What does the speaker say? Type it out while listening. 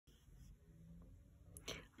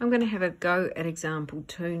I'm going to have a go at example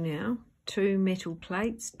 2 now. Two metal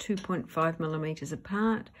plates, 2.5 millimeters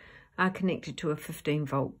apart, are connected to a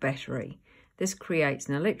 15-volt battery. This creates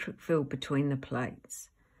an electric field between the plates.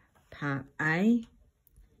 Part A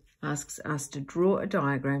asks us to draw a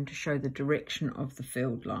diagram to show the direction of the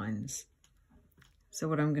field lines. So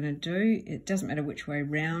what I'm going to do, it doesn't matter which way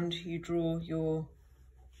round you draw your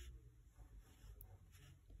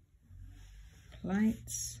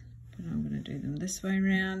plates, but I'm going to do them this way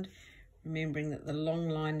round, remembering that the long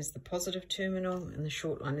line is the positive terminal and the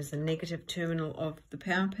short line is the negative terminal of the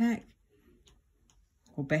power pack,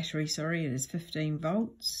 or battery, sorry, it is 15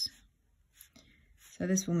 volts. So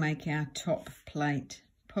this will make our top plate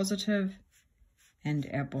positive and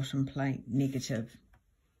our bottom plate negative.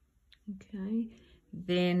 Okay,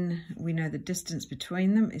 then we know the distance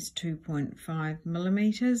between them is 2.5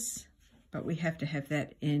 millimeters, but we have to have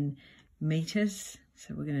that in meters.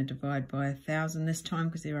 So we're going to divide by 1,000 this time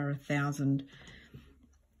because there are 1,000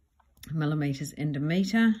 millimeters into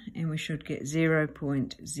meter, and we should get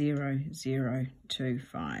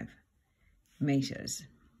 0.0025 meters.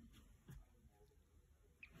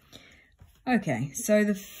 Okay, so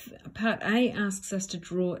the part A asks us to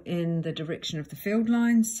draw in the direction of the field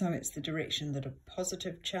lines, so it's the direction that a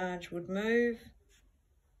positive charge would move.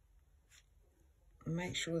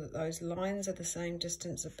 Make sure that those lines are the same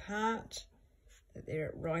distance apart, that they're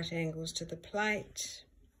at right angles to the plate,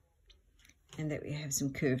 and that we have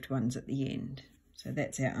some curved ones at the end. So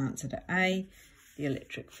that's our answer to A, the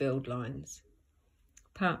electric field lines.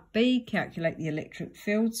 Part B, calculate the electric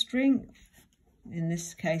field strength. In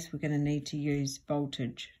this case, we're going to need to use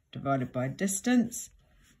voltage divided by distance.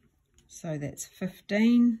 So that's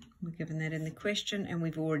 15. We're given that in the question, and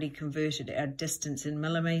we've already converted our distance in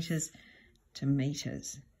millimeters to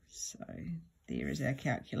meters. So there is our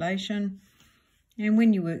calculation. And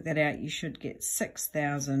when you work that out, you should get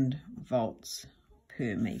 6,000 volts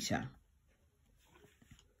per meter.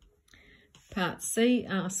 Part C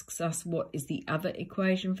asks us what is the other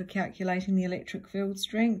equation for calculating the electric field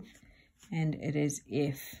strength, and it is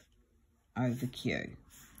F over Q.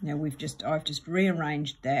 Now I've just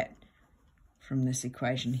rearranged that from this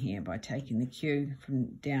equation here by taking the Q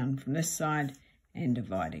down from this side and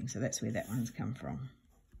dividing. So that's where that one's come from.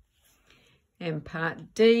 And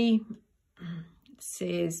part D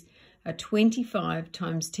says a 25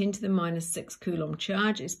 times 10 to the minus 6 coulomb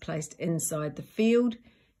charge is placed inside the field.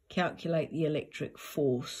 Calculate the electric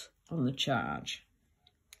force on the charge.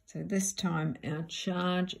 So this time our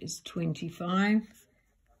charge is 25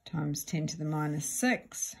 times 10 to the minus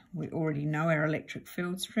 6. We already know our electric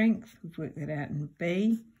field strength. We've worked that out in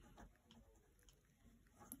B.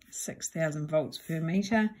 6,000 volts per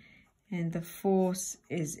meter. And the force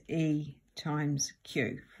is E times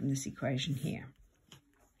Q from this equation here.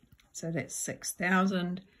 So that's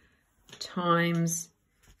 6,000 times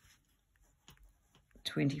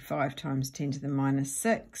 25 times 10 to the minus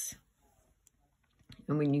 6.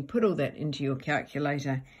 And when you put all that into your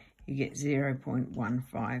calculator, you get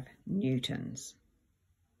 0.15 newtons.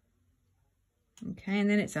 Okay, and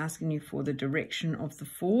then it's asking you for the direction of the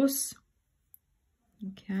force.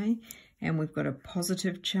 Okay, and we've got a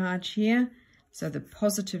positive charge here. So the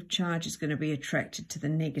positive charge is going to be attracted to the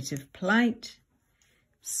negative plate.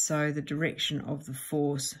 So the direction of the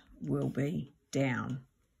force will be down.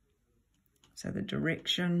 So the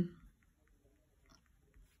direction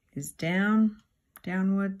is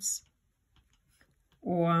downwards,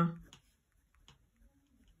 or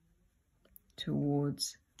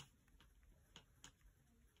towards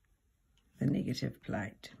the negative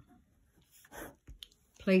plate.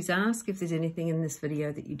 Please ask if there's anything in this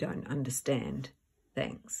video that you don't understand.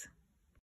 Thanks.